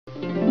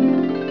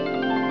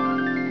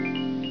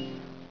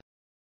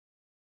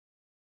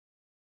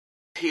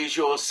here's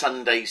your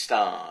Sunday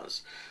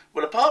stars.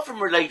 Well, apart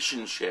from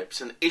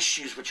relationships and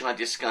issues which I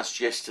discussed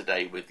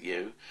yesterday with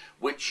you,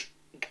 which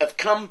have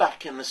come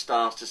back in the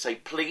stars to say,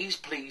 please,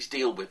 please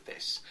deal with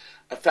this.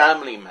 A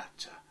family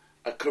matter,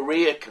 a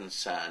career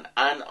concern,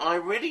 and I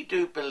really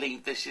do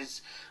believe this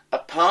is a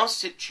past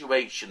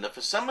situation that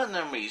for some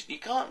unknown reason you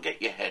can't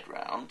get your head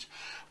round,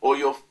 or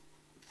you're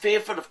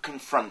fearful of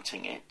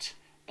confronting it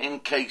in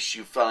case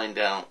you find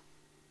out,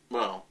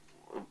 well,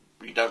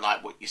 you don't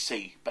like what you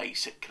see,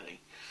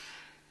 basically.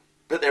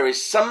 But there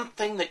is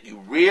something that you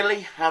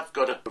really have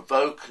got to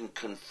provoke and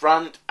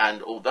confront,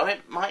 and although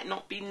it might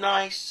not be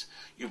nice,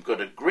 you've got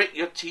to grit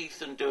your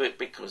teeth and do it,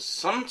 because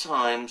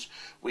sometimes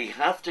we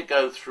have to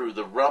go through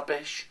the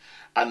rubbish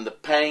and the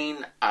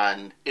pain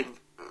and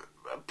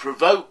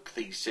provoke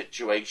these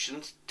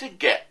situations to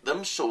get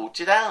them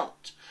sorted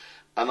out.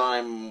 And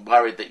I'm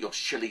worried that you're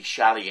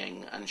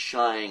shilly-shallying and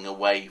shying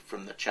away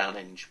from the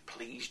challenge.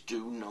 Please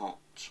do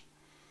not.